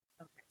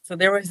So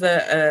there was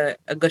a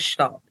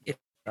gestalt, if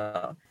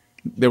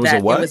there was a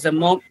what? It was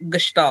a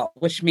gestalt,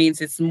 which means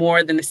it's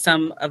more than the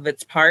sum of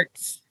its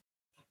parts.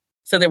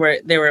 So there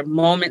were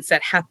moments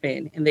that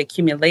happened, and the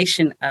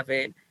accumulation of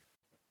it,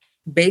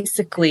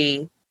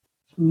 basically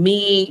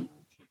me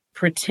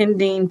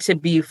pretending to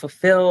be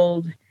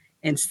fulfilled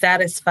and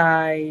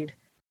satisfied,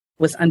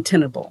 was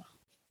untenable.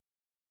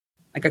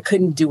 Like I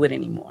couldn't do it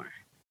anymore.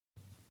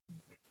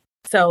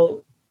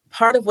 So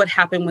part of what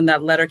happened when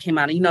that letter came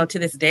out, to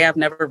this day, I've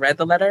never read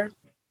the letter.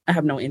 I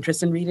have no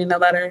interest in reading the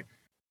letter.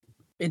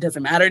 It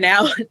doesn't matter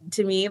now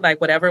to me. Like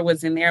whatever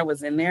was in there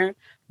was in there.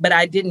 But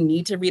I didn't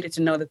need to read it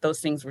to know that those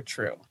things were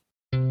true.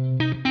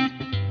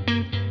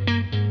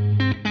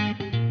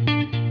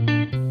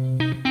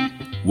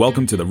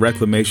 Welcome to the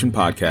Reclamation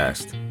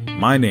Podcast.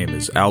 My name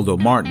is Aldo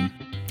Martin.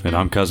 And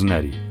I'm Cousin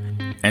Eddie.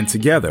 And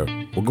together,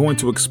 we're going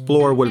to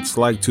explore what it's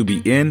like to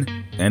be in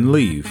and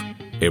leave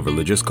a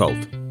religious cult.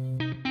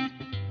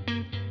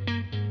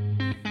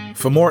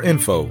 For more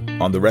info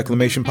on the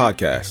Reclamation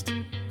Podcast,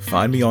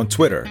 find me on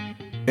Twitter,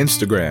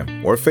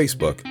 Instagram, or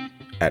Facebook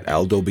at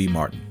Aldo B.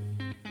 Martin.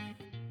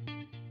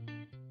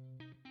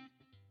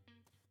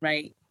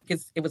 Right?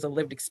 Because it was a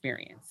lived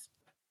experience.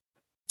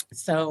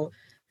 So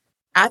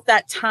at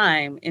that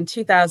time in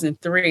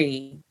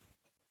 2003,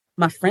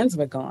 my friends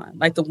were gone.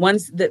 Like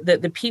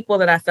the people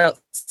that I felt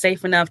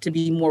safe enough to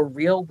be more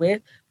real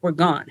with were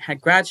gone,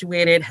 had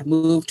graduated, had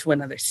moved to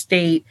another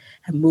state,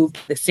 had moved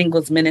to the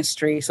singles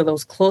ministry. So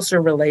those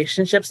closer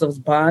relationships, those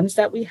bonds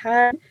that we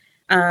had,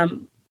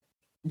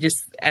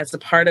 just as a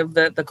part of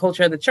the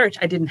culture of the church,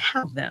 I didn't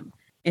have them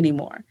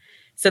anymore.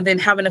 So then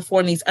having to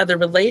form these other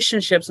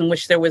relationships in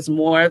which there was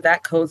more of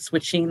that code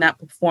switching, that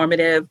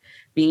performative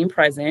being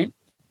present,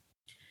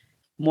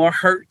 more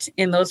hurt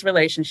in those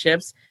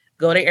relationships.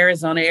 Go to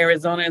Arizona.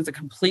 Arizona is a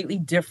completely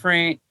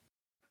different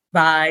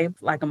vibe.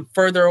 Like I'm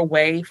further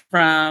away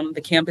from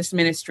the campus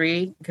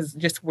ministry because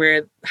just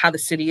how the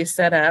city is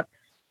set up.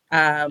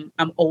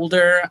 I'm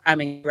older.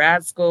 I'm in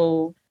grad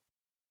school.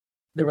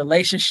 The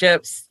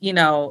relationships,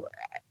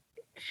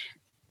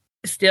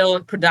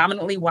 still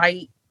predominantly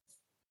white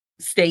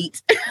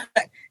state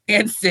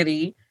and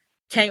city.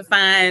 Can't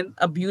find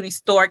a beauty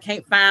store.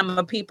 Can't find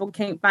my people.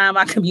 Can't find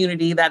my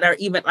community that are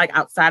even like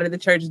outside of the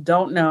church.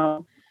 Don't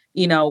know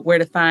where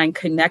to find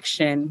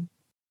connection,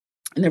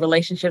 and the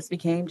relationships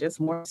became just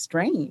more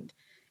strained.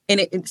 And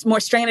it's more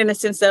strained in the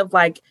sense of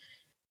like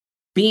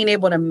being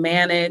able to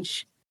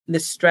manage the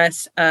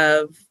stress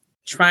of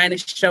trying to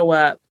show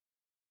up,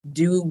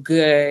 do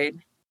good,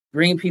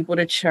 bring people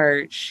to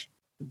church,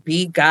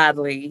 be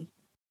godly.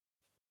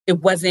 There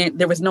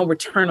was no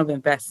return of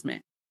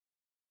investment.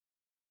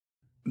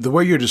 The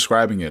way you're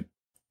describing it,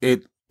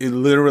 it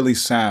literally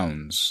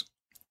sounds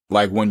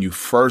like when you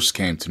first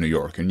came to New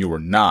York and you were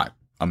not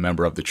a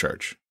member of the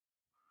church.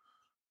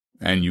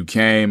 And you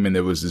came and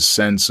there was this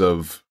sense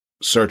of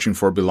searching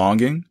for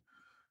belonging,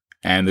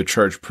 and the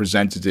church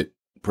provided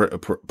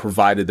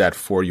that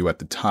for you at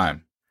the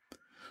time.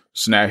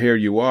 So now here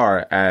you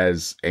are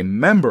as a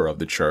member of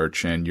the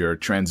church and you're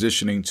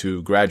transitioning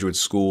to graduate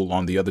school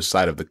on the other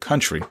side of the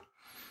country,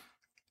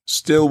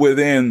 still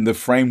within the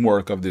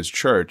framework of this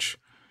church.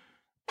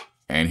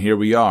 And here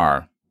we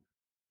are,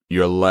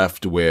 you're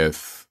left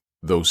with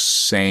those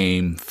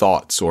same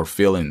thoughts or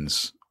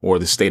feelings or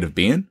the state of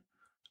being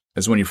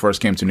as when you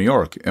first came to New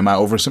York. Am I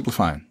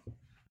oversimplifying?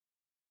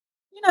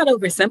 You're not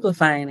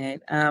oversimplifying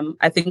it.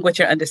 I think what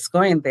you're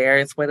underscoring there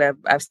is what I've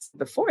said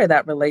before,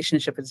 that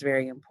relationship is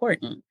very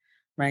important,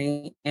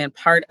 right? And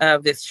part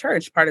of this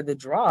church, part of the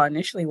draw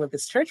initially with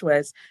this church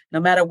was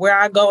no matter where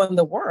I go in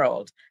the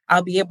world,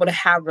 I'll be able to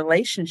have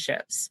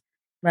relationships,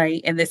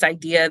 right? And this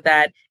idea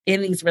that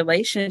in these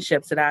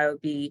relationships that I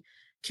would be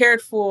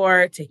cared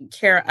for, taken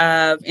care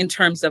of in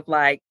terms of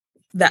like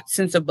that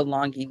sense of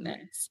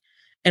belongingness.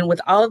 And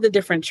with all of the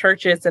different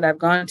churches that I've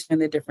gone to in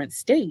the different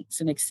states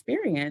and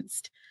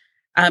experienced,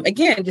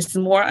 again, just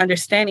more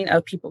understanding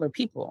of people are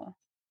people.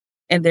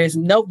 And there's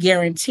no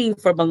guarantee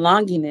for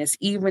belongingness,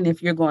 even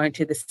if you're going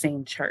to the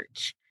same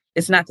church.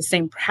 It's not the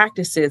same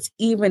practices,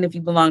 even if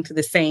you belong to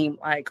the same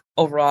like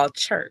overall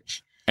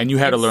church. And you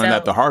had to learn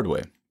that the hard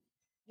way.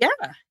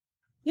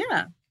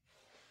 Yeah.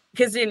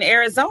 Because in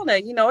Arizona,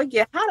 it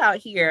get hot out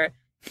here.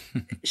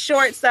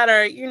 Shorts that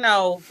are,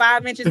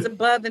 5 inches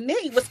above the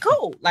knee was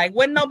cool. Like,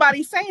 wasn't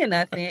nobody saying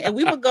nothing. And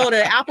we would go to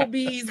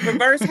Applebee's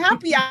reverse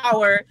happy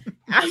hour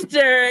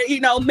after,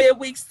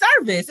 midweek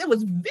service. It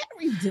was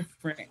very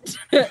different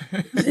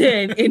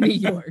than in New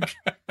York.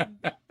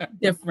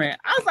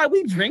 Different. I was like,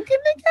 we drinking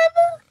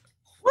together?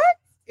 What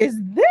is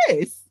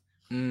this?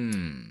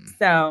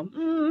 So,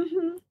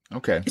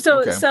 Okay.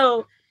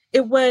 So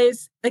it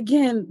was,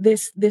 again,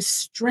 this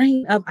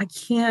strain of, I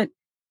can't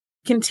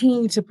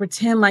continue to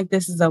pretend like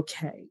this is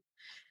okay.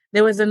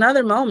 There was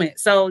another moment.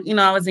 So,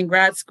 I was in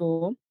grad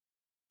school,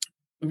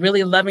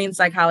 really loving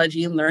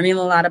psychology, learning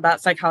a lot about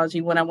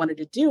psychology, what I wanted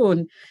to do.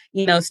 And,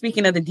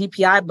 speaking of the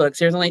DPI books,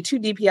 there's only 2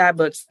 DPI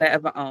books that I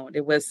ever owned.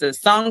 It was the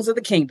Songs of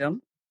the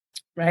Kingdom,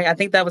 right? I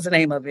think that was the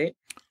name of it.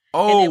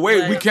 Oh,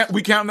 wait,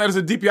 we count that as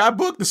a DPI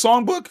book, the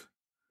song book?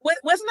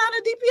 Was not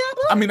a DPI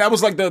book? I mean, that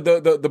was like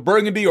the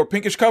burgundy or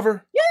pinkish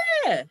cover.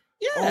 Yeah.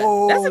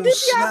 Oh, That's a DPI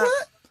snap.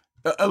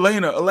 book.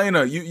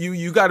 Elena,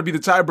 you got to be the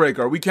tiebreaker.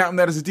 Are we counting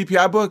that as a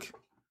DPI book?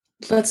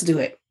 Let's do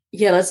it.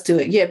 Yeah, let's do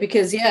it. Yeah,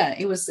 because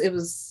it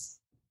was.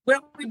 Where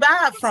we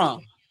buy it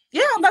from?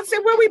 Yeah, I'm about to say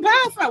where we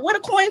buy it from. Where the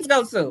coins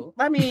go to?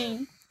 I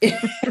mean,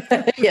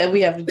 yeah,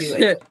 we have to do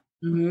it.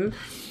 Mm-hmm.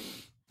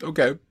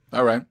 Okay,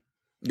 all right.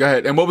 Go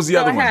ahead. And what was the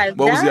other one?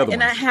 What was the other one?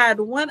 And I had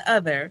one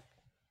other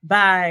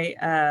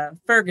by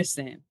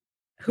Ferguson,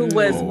 who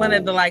was one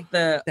of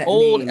the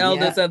old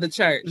elders of the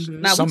church.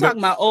 Mm-hmm. Now we're talking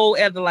about old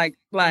elder,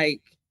 like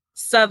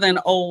Southern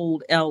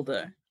old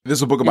elder. This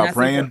is a book about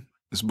praying.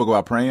 This is a book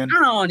about praying. I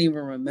don't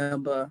even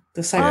remember.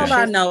 All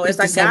I know is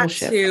I got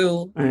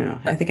to.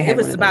 I think I had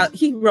it was about.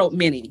 He wrote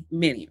many,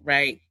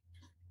 right?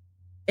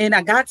 And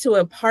I got to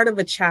a part of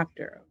a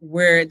chapter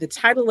where the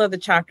title of the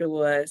chapter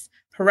was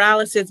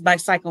Paralysis by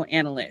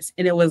Psychoanalysts.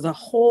 And it was a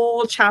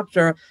whole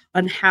chapter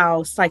on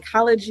how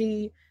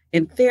psychology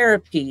and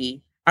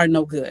therapy are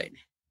no good.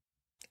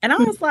 And I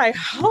was like,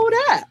 hold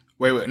up.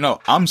 Wait. No,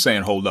 I'm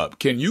saying hold up.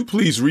 Can you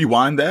please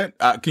rewind that?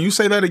 Can you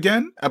say that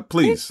again?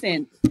 Please.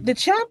 Listen, the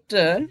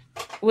chapter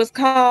was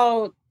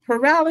called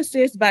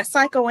Paralysis by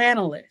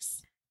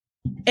Psychoanalysts.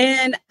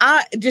 And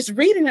I just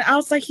reading it, I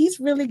was like, he's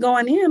really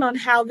going in on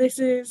how this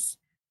is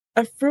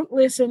a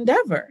fruitless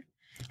endeavor.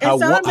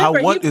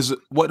 What is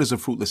a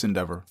fruitless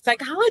endeavor?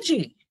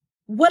 Psychology.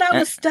 What I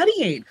was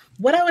studying,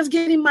 what I was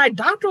getting my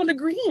doctoral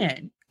degree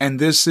in. And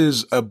this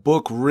is a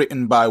book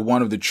written by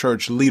one of the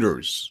church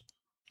leaders,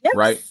 yes.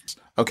 Right?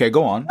 Okay,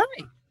 go on.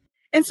 Right.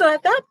 And so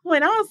at that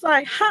point, I was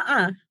like,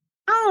 I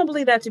don't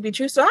believe that to be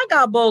true. So I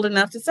got bold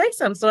enough to say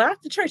something. So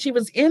after church, he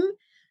was in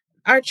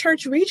our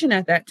church region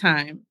at that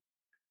time.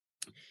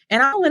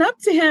 And I went up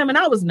to him and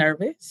I was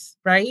nervous,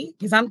 right?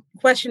 Because I'm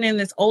questioning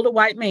this older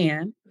white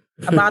man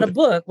about a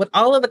book with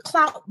all of the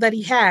clout that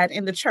he had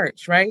in the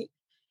church, right?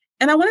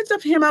 And I went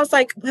up to him. I was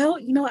like, well,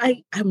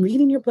 I'm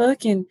reading your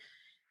book and,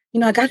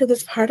 I got to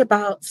this part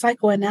about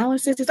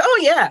psychoanalysis. He's, oh,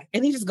 yeah.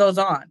 And he just goes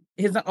on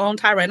his own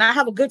tirade. And I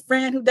have a good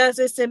friend who does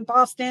this in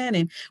Boston.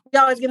 And we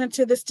always get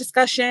into this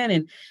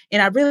discussion.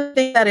 And I really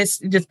think that it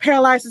just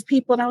paralyzes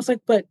people. And I was like,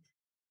 but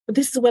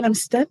this is what I'm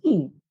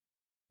studying.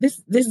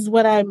 This is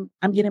what I'm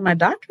getting my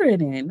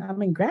doctorate in.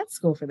 I'm in grad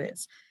school for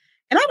this.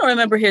 And I don't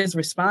remember his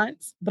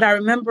response, but I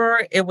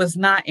remember it was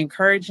not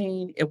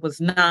encouraging. It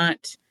was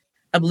not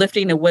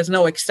uplifting. There was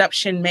no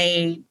exception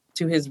made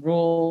to his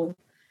rule,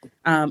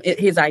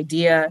 his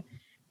idea.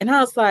 And I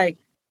was like,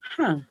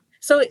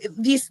 So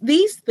these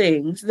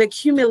things, the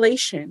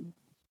accumulation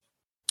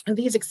of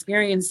these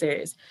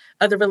experiences,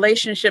 of the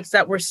relationships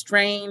that were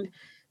strained,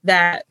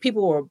 that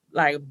people were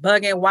like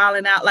bugging,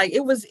 wilding out, like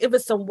it was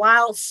some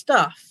wild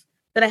stuff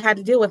that I had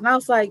to deal with. And I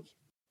was like,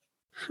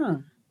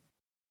 I'm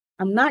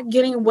not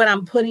getting what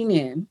I'm putting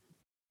in.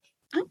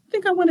 I don't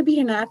think I want to be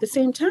here now. At the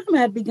same time, I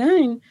had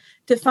begun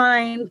to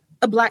find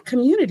a Black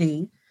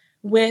community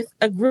with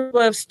a group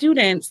of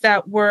students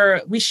that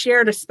we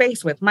shared a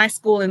space with. My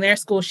school and their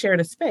school shared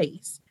a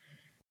space.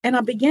 And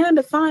I began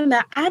to find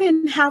that I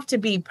didn't have to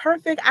be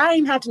perfect. I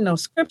didn't have to know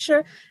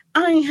scripture.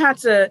 I didn't have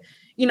to,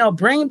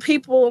 bring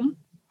people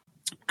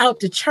out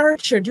to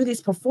church or do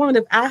these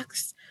performative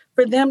acts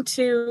for them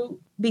to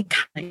be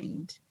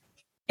kind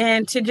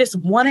and to just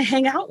want to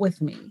hang out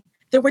with me.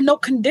 There were no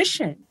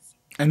conditions.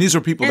 And these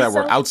are people that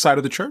were outside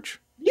of the church?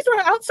 These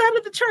were outside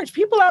of the church,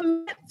 people I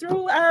met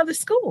through the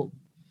school.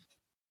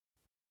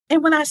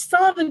 And when I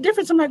saw the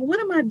difference, I'm like, what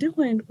am I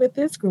doing with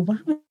this group? Why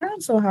am I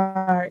trying so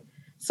hard?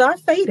 So I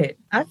faded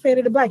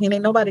to Black. And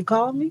ain't nobody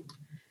called me.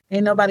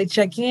 Ain't nobody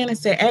check in and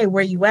say, hey,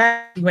 where you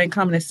at? You ain't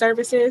coming to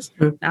services.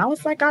 And I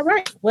was like, all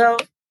right, well,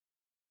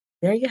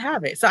 there you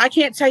have it. So I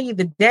can't tell you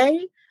the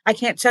day. I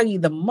can't tell you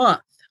the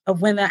month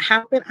of when that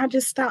happened. I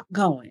just stopped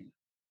going.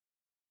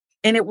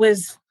 And it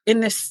was in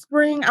the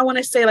spring, I want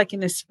to say like in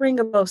the spring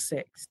of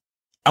 2006.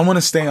 I want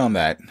to stay on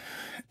that.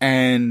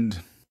 And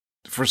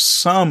for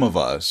some of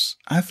us,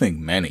 I think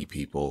many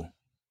people,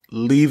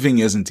 leaving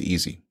isn't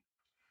easy.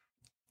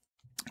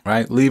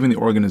 Right? Leaving the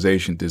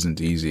organization isn't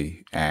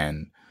easy.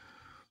 And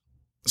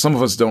some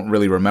of us don't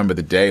really remember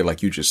the day,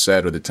 like you just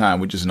said, or the time.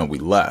 We just know we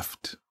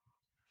left.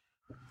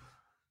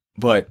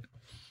 But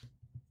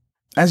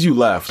as you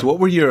left, what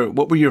were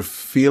your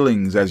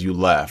feelings as you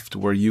left?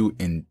 Were you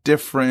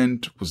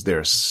indifferent? Was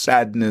there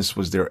sadness?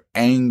 Was there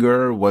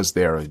anger? Was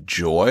there a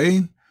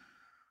joy?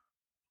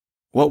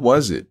 What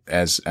was it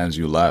as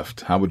you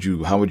left? How would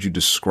you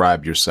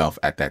describe yourself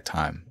at that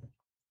time?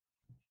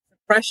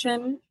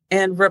 Suppression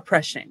and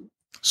repression.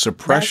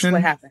 Suppression.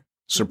 That's what happened.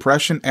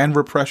 Suppression and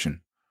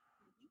repression.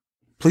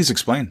 Please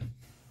explain.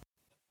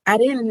 I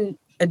didn't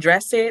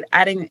address it.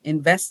 I didn't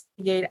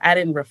investigate. I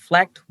didn't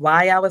reflect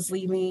why I was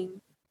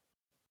leaving.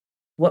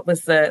 What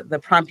was the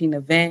prompting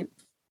event?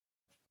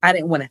 I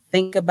didn't want to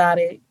think about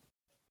it.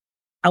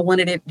 I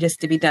wanted it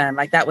just to be done.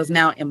 Like that was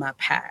now in my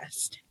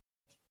past.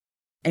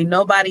 And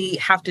nobody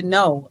have to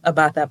know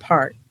about that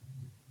part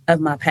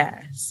of my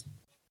past.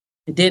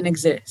 It didn't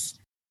exist.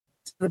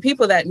 So the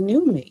people that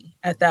knew me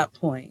at that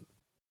point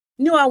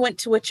knew I went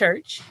to a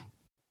church.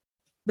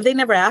 but they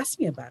never asked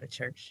me about a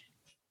church.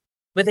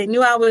 But they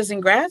knew I was in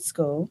grad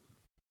school.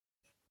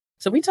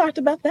 So we talked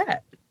about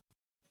that.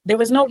 There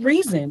was no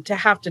reason to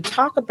have to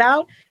talk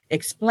about,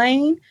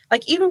 explain,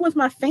 like even with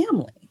my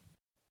family,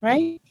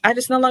 right? I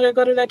just no longer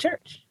go to that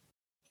church.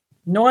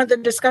 No other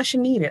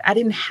discussion needed. I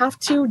didn't have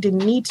to,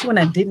 didn't need to, and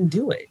I didn't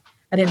do it.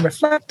 I didn't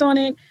reflect on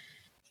it.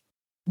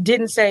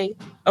 Didn't say,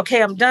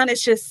 okay, I'm done.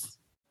 It's just,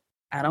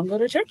 I don't go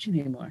to church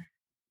anymore.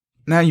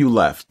 Now you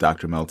left,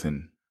 Dr.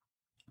 Melton.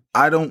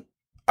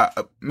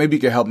 Maybe you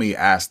could help me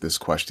ask this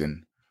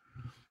question.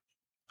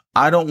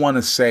 I don't want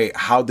to say,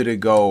 how did it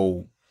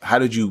go? How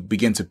did you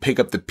begin to pick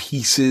up the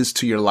pieces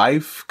to your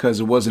life? Because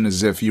it wasn't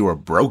as if you were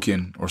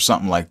broken or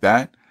something like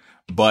that.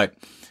 But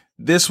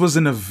this was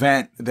an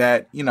event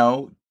that,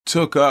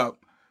 took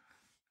up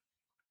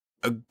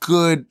a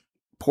good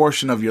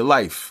portion of your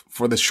life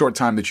for the short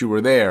time that you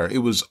were there. It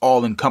was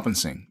all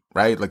encompassing,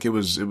 right? Like it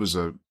was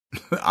a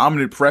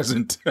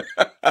omnipresent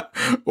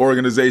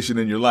organization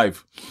in your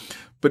life.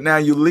 But now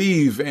you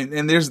leave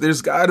and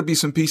there's got to be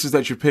some pieces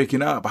that you're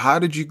picking up. How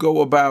did you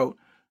go about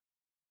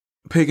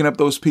picking up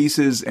those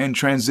pieces and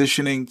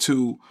transitioning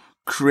to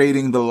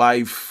creating the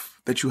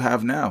life that you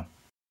have now?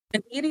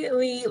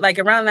 Immediately, like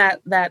around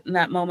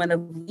that moment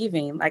of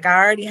leaving, like I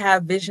already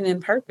have vision and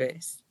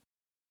purpose.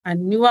 I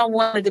knew I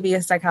wanted to be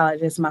a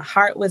psychologist. My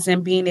heart was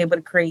in being able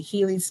to create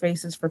healing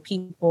spaces for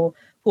people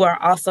who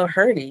are also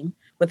hurting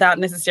without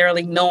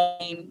necessarily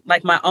knowing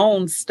like my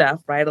own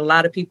stuff, right? A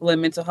lot of people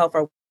in mental health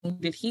are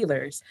wounded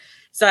healers.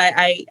 So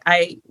I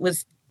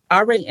was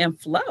already in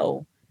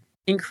flow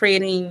in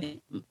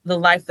creating the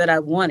life that I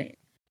wanted.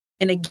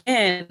 And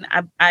again,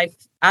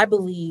 I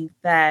believe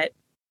that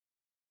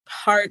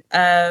part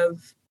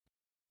of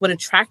what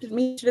attracted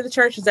me to the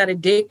church is that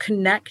it did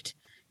connect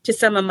to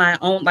some of my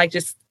own, like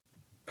just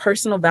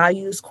personal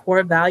values,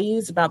 core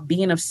values about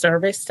being of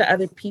service to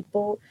other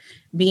people,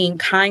 being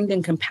kind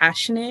and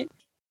compassionate,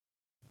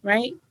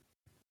 right?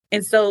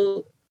 And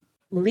so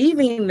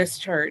leaving this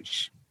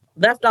church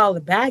left all the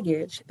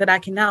baggage that I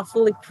can now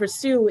fully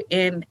pursue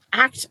and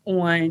act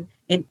on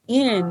and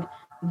in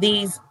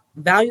these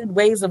valued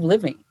ways of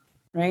living,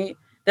 right?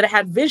 That I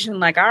had vision,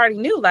 like I already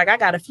knew, like I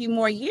got a few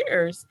more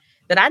years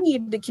that I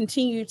needed to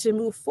continue to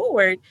move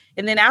forward.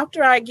 And then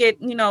after I get,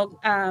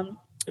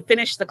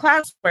 finish the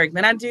classwork,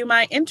 then I do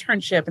my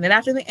internship. And then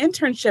after the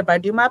internship, I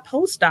do my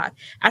postdoc.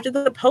 After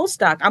the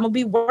postdoc, I'm going to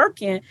be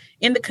working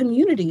in the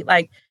community.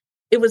 Like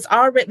it was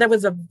already, there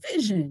was a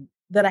vision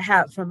that I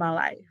had for my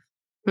life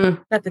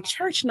that the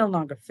church no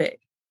longer fit.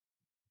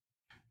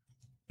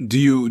 Do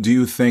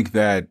you think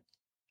that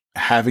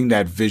having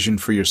that vision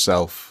for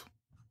yourself,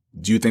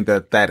 do you think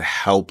that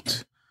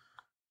helped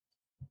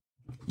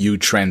you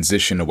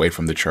transition away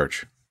from the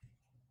church?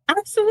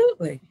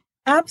 Absolutely.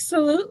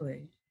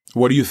 Absolutely.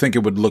 What do you think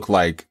it would look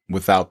like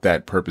without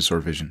that purpose or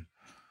vision?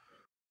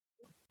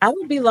 I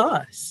would be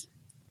lost.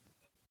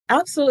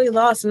 Absolutely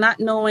lost, not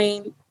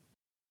knowing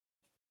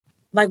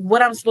like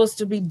what I'm supposed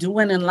to be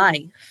doing in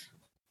life.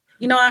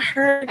 I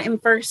heard in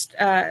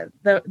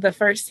the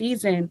first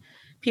season,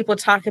 people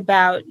talk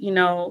about,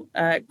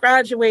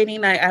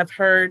 graduating. I've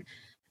heard,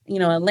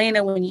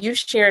 Elena, when you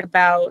shared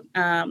about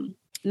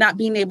not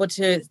being able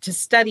to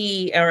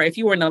study, or if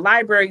you were in a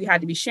library, you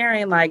had to be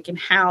sharing, like, and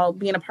how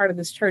being a part of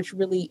this church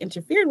really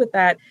interfered with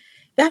that.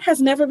 That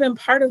has never been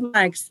part of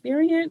my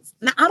experience.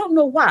 Now, I don't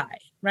know why,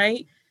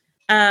 right?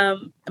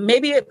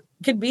 Maybe it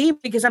could be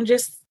because I'm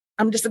just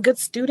a good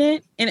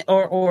student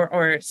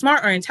or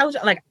smart or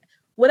intelligent, like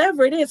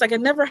whatever it is. Like I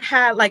never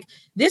had, like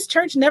this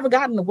church never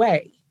got in the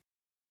way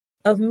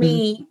of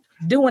me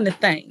doing the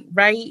thing,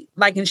 right?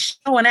 Like and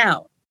showing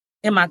out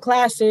in my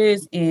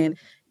classes and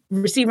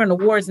receiving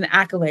awards and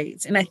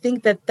accolades. And I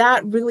think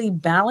that really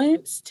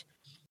balanced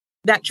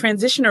that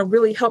transition, or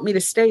really helped me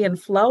to stay in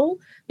flow,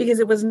 because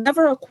it was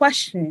never a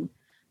question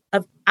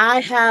of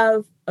I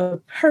have a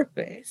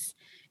purpose.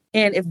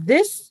 And if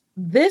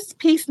this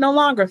piece no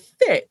longer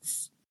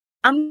fits,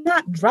 I'm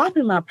not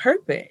dropping my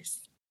purpose.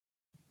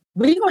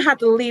 We're going to have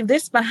to leave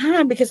this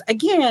behind, because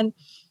again,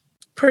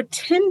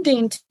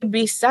 pretending to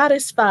be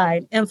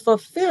satisfied and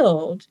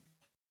fulfilled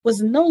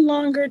was no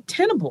longer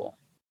tenable.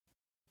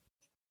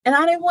 And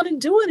I didn't want to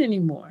do it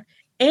anymore.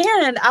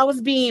 And I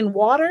was being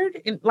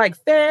watered and like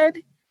fed,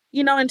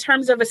 in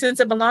terms of a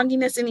sense of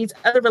belongingness in these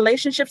other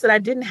relationships that I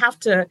didn't have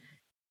to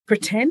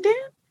pretend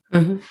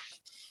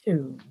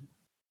in.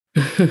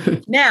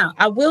 Now,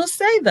 I will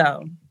say,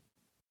 though,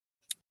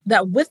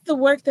 that with the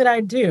work that I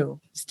do,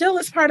 still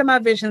is part of my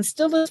vision,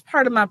 still is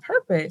part of my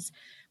purpose,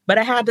 but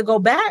I had to go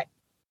back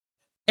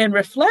and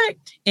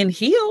reflect and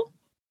heal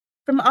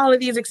from all of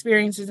these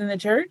experiences in the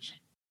church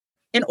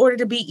in order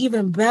to be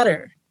even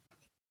better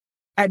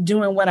at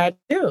doing what I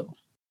do.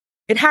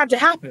 It had to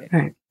happen.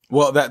 Right.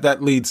 Well,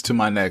 that leads to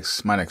my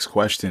next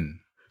question.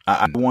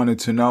 I wanted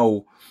to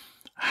know,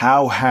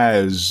 how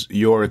has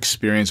your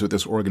experience with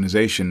this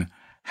organization,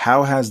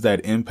 how has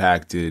that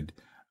impacted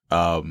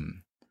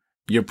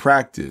your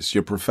practice,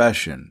 your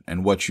profession,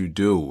 and what you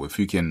do? If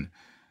you can,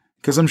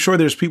 because I'm sure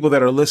there's people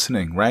that are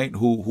listening, right,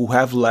 who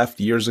have left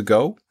years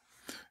ago,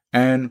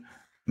 and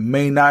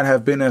may not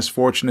have been as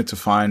fortunate to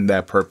find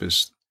that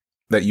purpose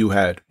that you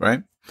had,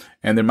 right?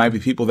 And there might be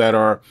people that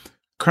are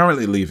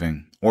currently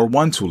leaving or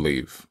want to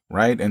leave,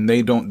 right? And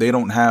they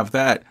don't have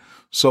that.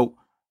 So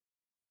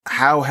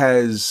how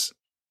has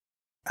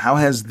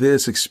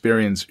this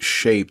experience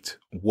shaped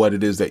what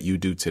it is that you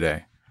do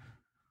today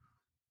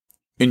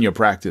in your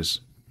practice?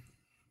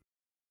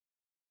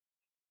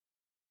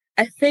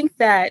 I think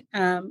that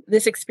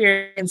this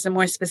experience, and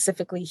more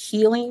specifically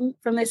healing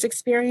from this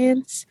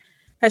experience,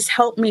 has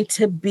helped me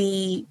to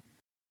be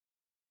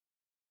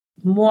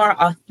more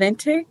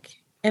authentic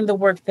in the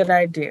work that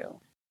I do,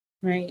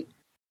 right?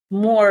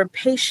 More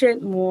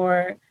patient,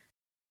 more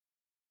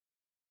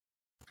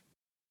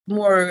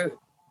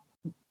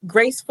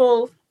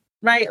graceful,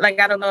 right? Like,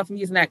 I don't know if I'm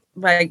using that,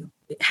 like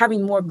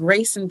having more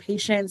grace and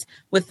patience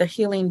with the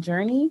healing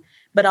journey,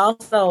 but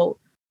also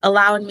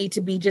allowing me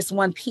to be just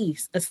one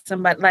piece of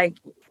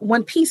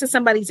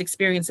somebody's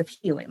experience of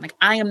healing. Like,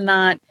 I am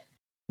not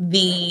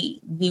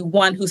the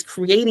one who's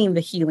creating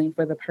the healing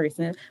for the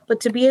person, but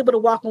to be able to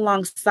walk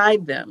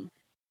alongside them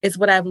is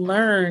what I've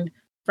learned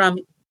from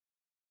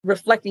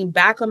reflecting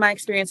back on my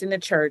experience in the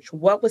church,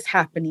 what was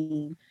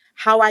happening,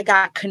 how I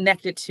got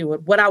connected to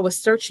it, what I was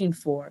searching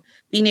for,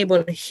 being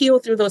able to heal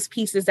through those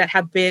pieces that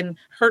have been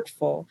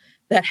hurtful,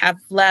 that have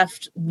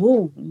left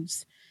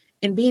wounds,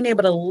 and being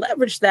able to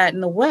leverage that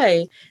in a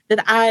way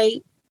that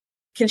I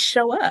can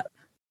show up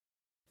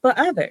for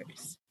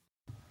others.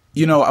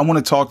 You know, I want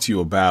to talk to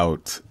you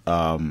about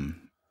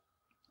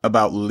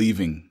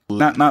leaving,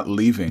 not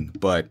leaving,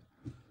 but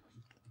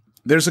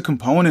there's a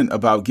component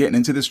about getting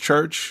into this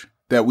church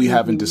that we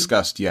haven't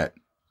discussed yet.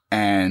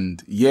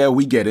 And yeah,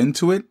 we get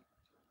into it,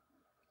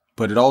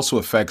 but it also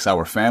affects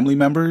our family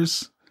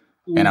members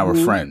and our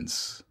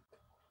friends.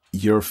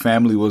 Your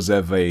family was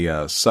of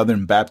a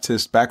Southern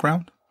Baptist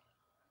background?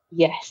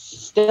 Yes,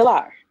 still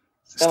are.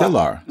 Still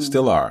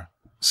are.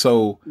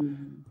 So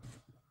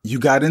you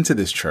got into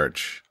this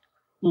church.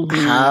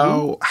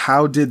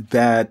 How did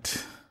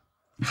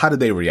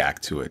they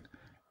react to it?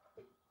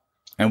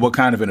 And what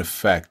kind of an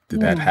effect did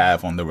that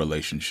have on the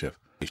relationship?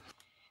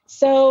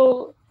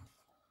 So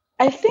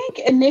I think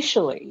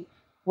initially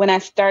when I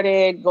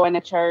started going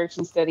to church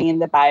and studying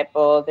the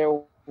Bible, there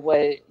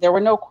were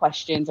no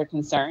questions or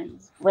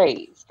concerns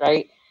raised,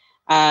 right?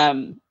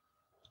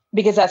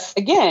 Because that's,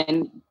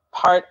 again,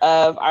 part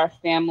of our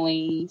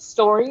family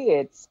story.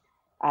 It's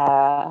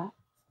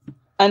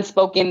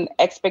unspoken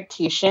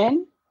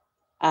expectation.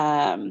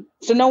 So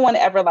no one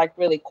ever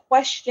really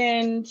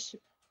questioned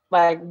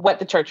what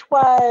the church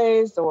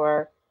was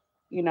or,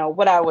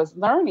 what I was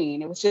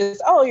learning. It was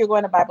just, oh, you're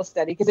going to Bible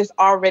study, because there's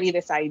already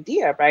this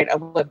idea, right, of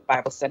what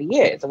Bible study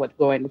is or what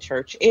going to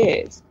church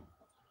is.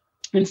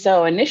 And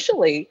so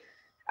initially,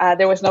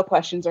 there was no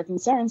questions or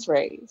concerns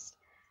raised.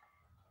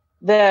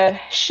 The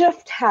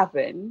shift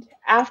happened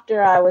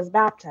after I was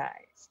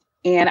baptized.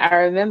 And I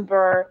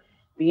remember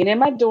being in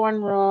my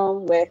dorm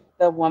room with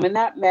the woman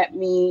that met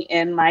me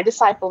and my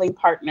discipling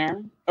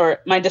partner, or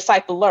my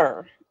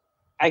discipler,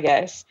 I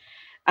guess.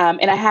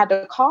 And I had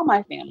to call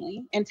my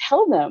family and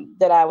tell them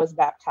that I was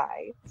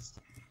baptized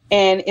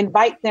and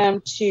invite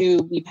them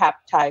to be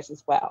baptized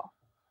as well.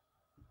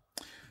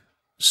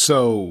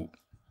 So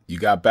you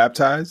got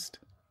baptized?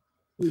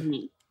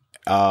 Mm-hmm.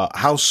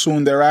 How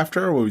soon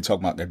thereafter? Were we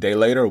talking about a day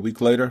later, a week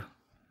later,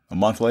 a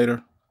month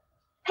later?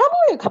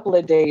 Probably a couple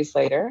of days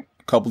later.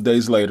 A couple of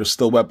days later,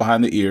 still wet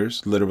behind the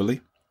ears,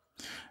 literally.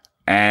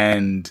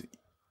 And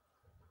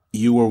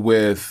you were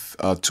with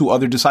 2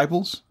 other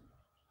disciples?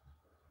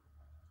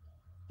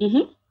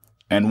 Mm-hmm.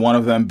 And one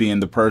of them being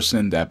the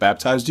person that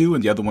baptized you,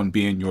 and the other one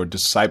being your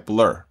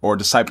discipler or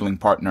discipling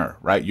partner,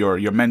 right?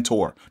 Your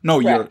mentor. No,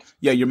 your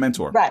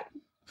mentor. Right.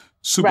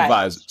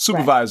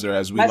 Supervisor,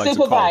 as we like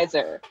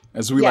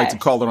to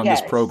call it on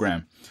this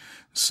program.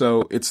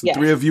 So it's the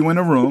 3 of you in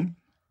a room,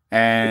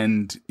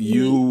 and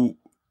you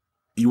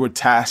were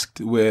tasked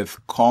with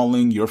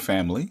calling your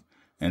family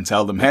and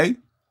tell them, hey,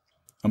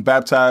 I'm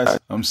baptized,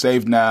 I'm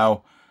saved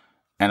now,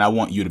 and I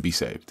want you to be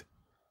saved.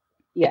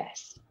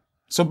 Yes.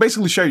 So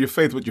basically share your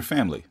faith with your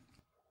family.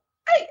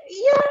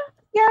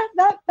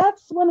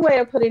 That's one way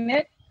of putting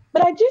it.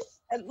 But I just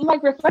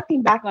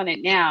reflecting back on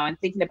it now and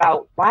thinking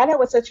about why that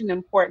was such an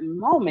important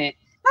moment.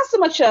 Not so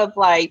much of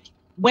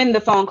when the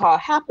phone call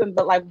happened,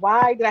 but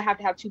why did I have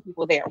to have 2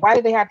 people there? Why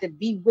did they have to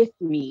be with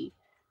me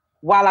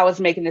while I was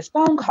making this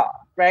phone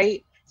call,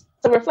 right?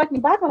 So reflecting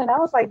back on it, I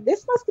was like,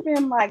 this must have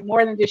been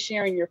more than just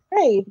sharing your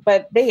faith,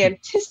 but they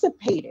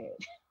anticipated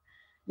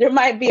there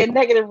might be a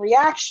negative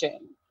reaction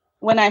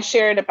when I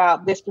shared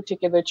about this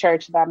particular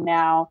church that I'm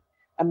now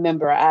a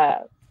member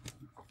of.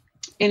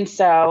 And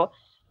so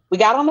we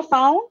got on the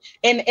phone,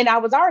 and I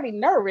was already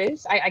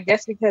nervous, I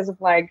guess because of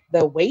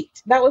the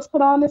weight that was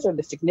put on this, or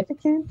the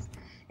significance.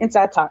 And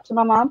so I talked to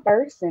my mom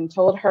first and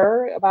told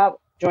her about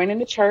joining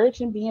the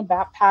church and being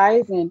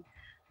baptized and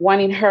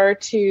wanting her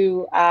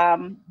to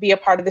be a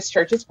part of this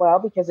church as well,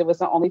 because it was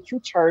the only true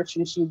church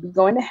and she'd be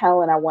going to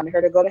hell and I wanted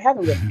her to go to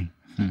heaven with me.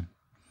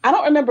 I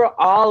don't remember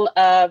all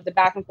of the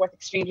back and forth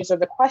exchanges or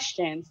the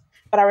questions,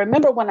 But I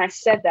remember when I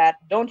said that,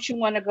 don't you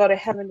want to go to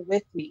heaven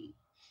with me?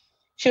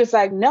 She was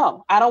like,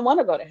 no, I don't want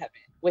to go to heaven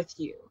with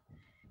you.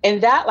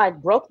 And that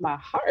like broke my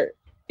heart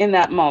in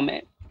that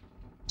moment.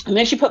 And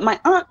then she put my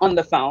aunt on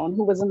the phone,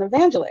 who was an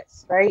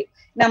evangelist, right?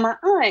 Now, my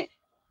aunt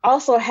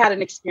also had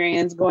an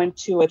experience going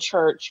to a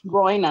church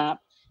growing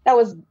up that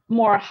was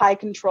more high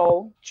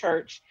control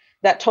church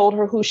that told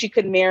her who she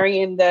could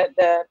marry, and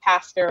the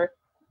pastor,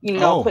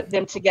 put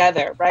them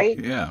together, right?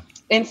 Yeah.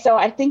 And so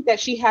I think that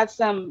she had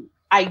some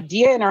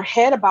idea in her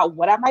head about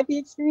what I might be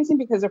experiencing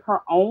because of her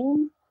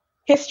own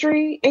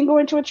history in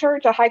going to a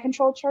church, a high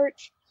control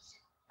church.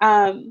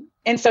 And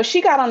so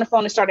she got on the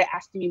phone and started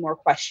asking me more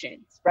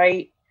questions,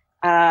 right?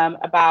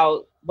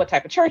 About what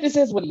type of church this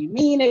is. What do you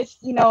mean it's,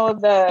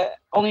 the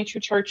only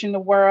true church in the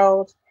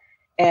world,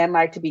 and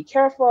like to be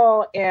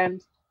careful.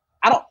 And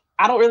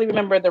I don't really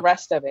remember the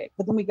rest of it,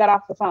 but then we got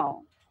off the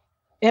phone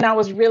and I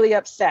was really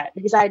upset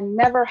because I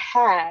never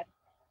had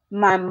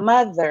my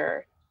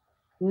mother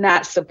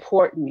not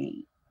support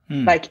me,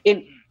 like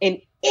in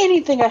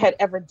anything I had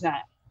ever done,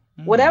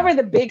 whatever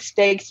the big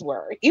stakes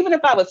were, even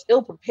if I was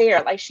ill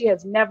prepared, like she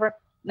has never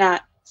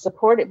not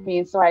supported me.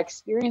 And so I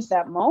experienced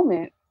that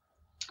moment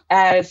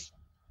as,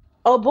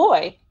 oh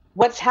boy,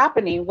 what's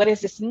happening? What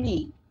does this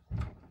mean?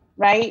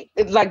 Right?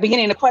 It's like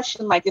beginning to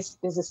question, like, is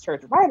this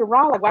church right or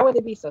wrong? Like, why would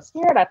they be so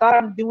scared? I thought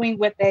I'm doing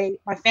what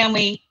my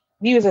family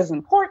views as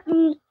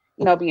important,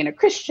 being a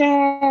Christian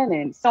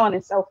and so on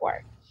and so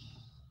forth.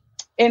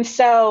 And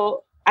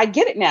so I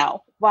get it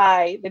now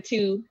why the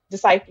two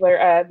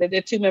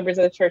the two members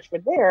of the church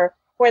were there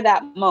for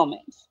that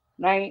moment,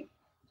 right?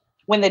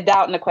 When the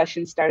doubt and the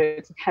questions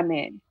started to come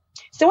in.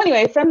 So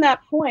anyway, from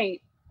that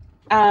point,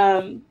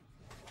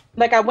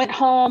 like I went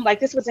home,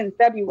 like this was in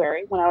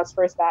February when I was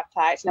first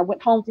baptized, and I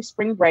went home for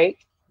spring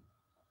break.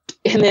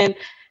 And then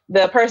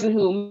the person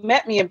who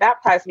met me and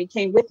baptized me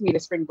came with me to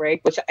spring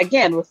break, which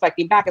again,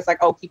 reflecting back, it's like,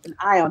 oh, keep an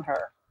eye on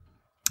her.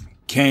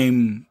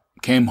 Came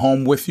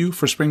home with you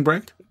for spring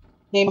break?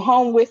 Came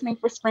home with me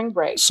for spring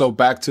break. So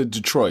back to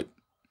Detroit.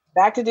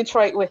 Back to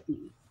Detroit with me.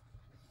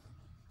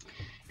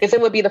 Because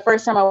it would be the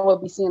first time I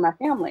would be seeing my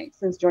family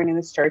since joining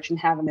this church and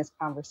having this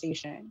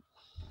conversation.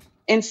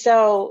 And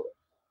so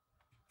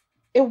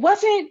there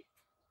wasn't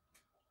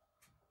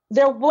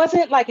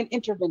like an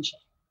intervention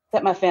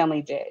that my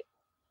family did,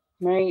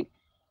 right?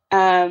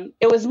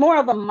 It was more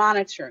of a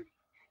monitoring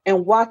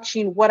and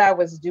watching what I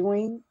was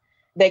doing.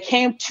 They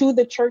came to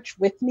the church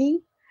with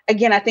me.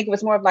 Again, I think it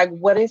was more of like,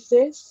 what is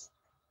this?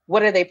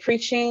 What are they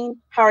preaching?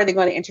 How are they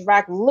going to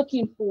interact?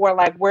 Looking for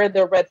like, where are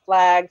the red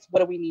flags?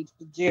 What do we need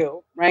to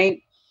do,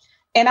 right?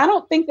 And I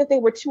don't think that they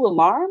were too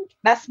alarmed.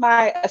 That's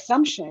my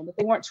assumption, that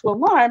they weren't too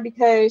alarmed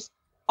because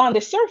on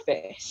the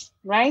surface,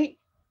 right?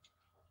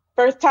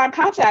 First time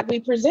contact, we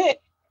present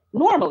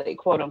normally,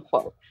 quote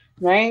unquote,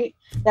 right?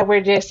 That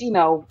we're just,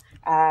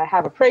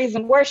 have a praise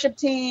and worship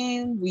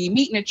team. We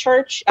meet in a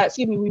church,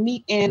 we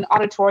meet in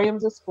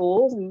auditoriums of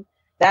schools, and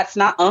that's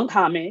not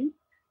uncommon.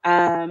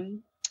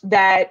 So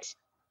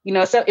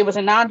it was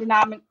a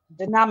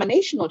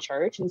non-denominational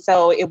church. And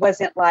so it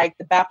wasn't like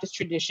the Baptist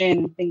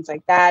tradition, things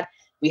like that.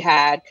 We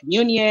had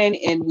communion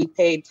and we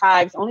paid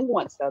tithes only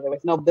once, though. There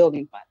was no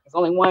building fund. There's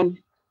only one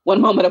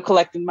moment of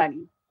collecting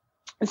money.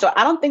 And so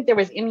I don't think there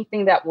was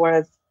anything that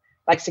was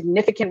like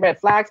significant red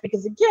flags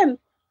because, again,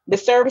 the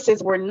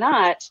services were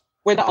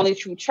the only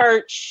true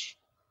church.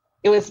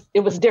 It was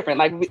different.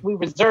 Like we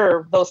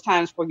reserved those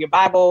times for your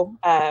Bible,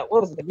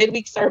 the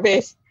midweek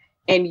service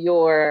and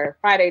your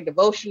Friday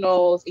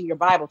devotionals and your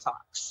Bible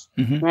talks,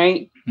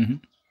 right? Mm-hmm.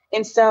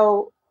 And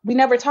so we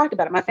never talked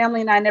about it. My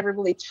family and I never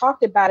really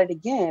talked about it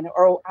again,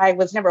 or I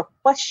was never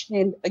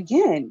questioned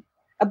again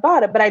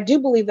about it. But I do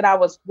believe that I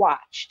was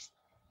watched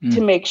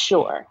to make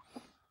sure.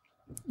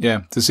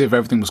 Yeah, to see if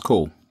everything was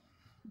cool.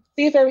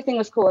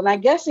 And I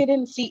guess they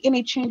didn't see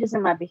any changes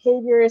in my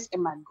behaviors,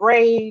 in my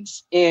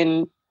grades,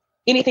 in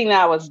anything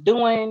that I was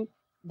doing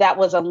that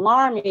was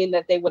alarming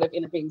that they would have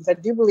intervened. Because I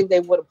do believe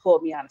they would have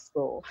pulled me out of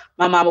school.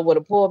 My mama would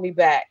have pulled me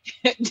back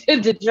to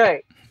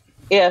Detroit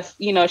if,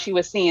 she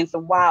was seeing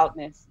some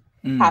wildness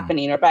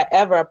happening, or if I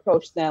ever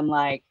approached them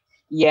like,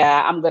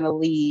 yeah, I'm going to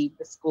leave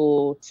the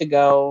school to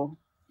go,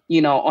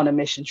 on a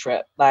mission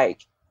trip.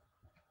 Like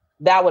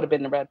that would have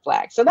been the red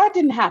flag. So that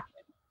didn't happen.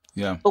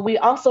 Yeah. But we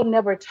also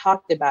never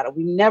talked about it.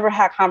 We never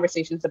had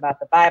conversations about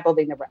the Bible.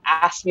 They never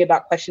asked me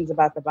about questions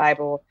about the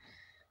Bible.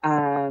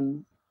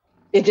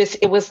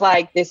 It was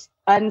like this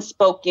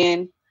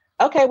unspoken,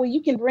 okay, well,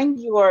 you can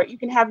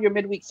have your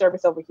midweek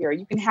service over here.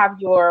 You can have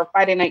your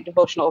Friday night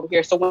devotional over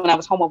here. So when I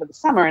was home over the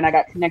summer and I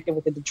got connected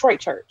with the Detroit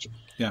church.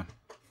 Yeah.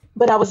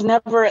 But I was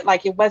never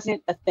it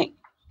wasn't a thing.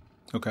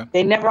 Okay.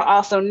 They never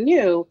also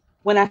knew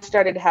when I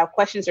started to have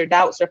questions or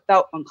doubts or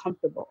felt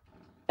uncomfortable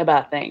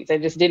about things. I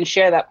just didn't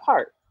share that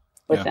part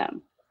with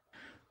them.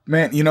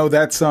 Man,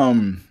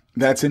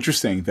 that's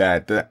interesting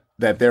that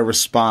their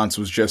response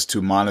was just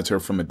to monitor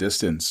from a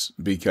distance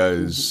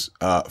because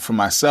for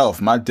myself,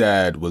 my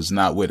dad was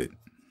not with it.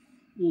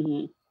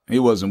 Mm-hmm. He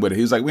wasn't with it.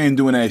 He was like, we ain't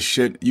doing that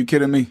shit. You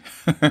kidding me?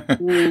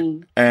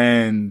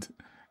 And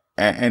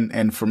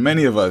And for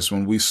many of us,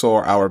 when we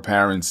saw our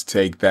parents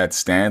take that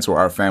stance, or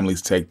our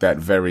families take that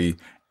very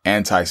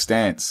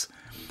anti-stance,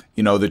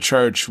 you know, the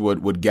church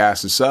would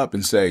gas us up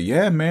and say,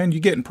 yeah, man, you're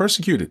getting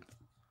persecuted.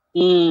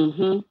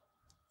 Mm-hmm.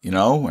 You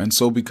know, and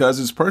so because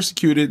it's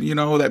persecuted, you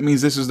know, that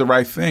means this is the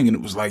right thing. And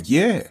it was like,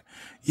 yeah,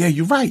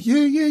 you're right.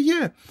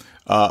 Yeah.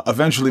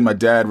 Eventually my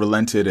dad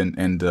relented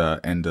and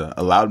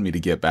allowed me to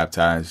get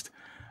baptized.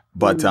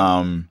 But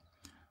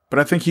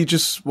I think he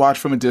just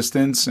watched from a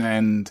distance,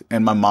 and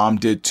my mom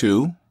did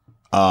too.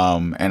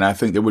 And I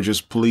think they were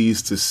just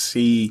pleased to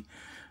see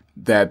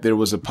that there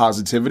was a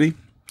positivity,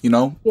 you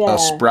know,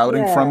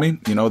 sprouting from me.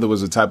 You know, there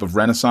was a type of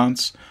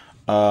renaissance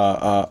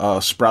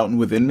sprouting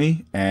within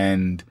me,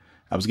 and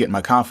I was getting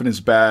my confidence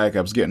back.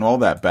 I was getting all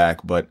that back,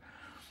 but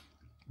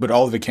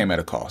all of it came at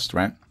a cost,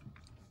 right?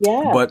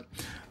 Yeah. But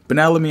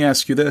now let me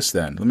ask you this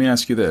then.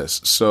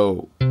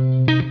 So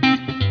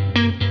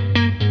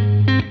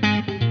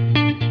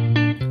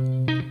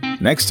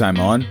next time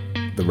on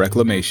The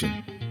Reclamation,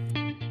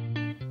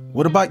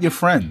 what about your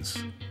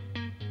friends?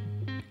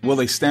 Will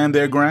they stand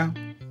their ground?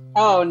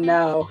 Oh,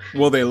 no.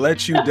 Will they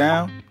let you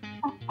down?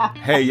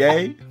 Hey,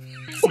 yay.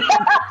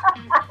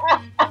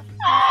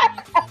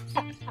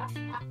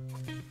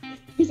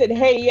 He said,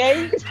 hey,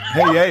 yay.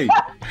 Hey, yay.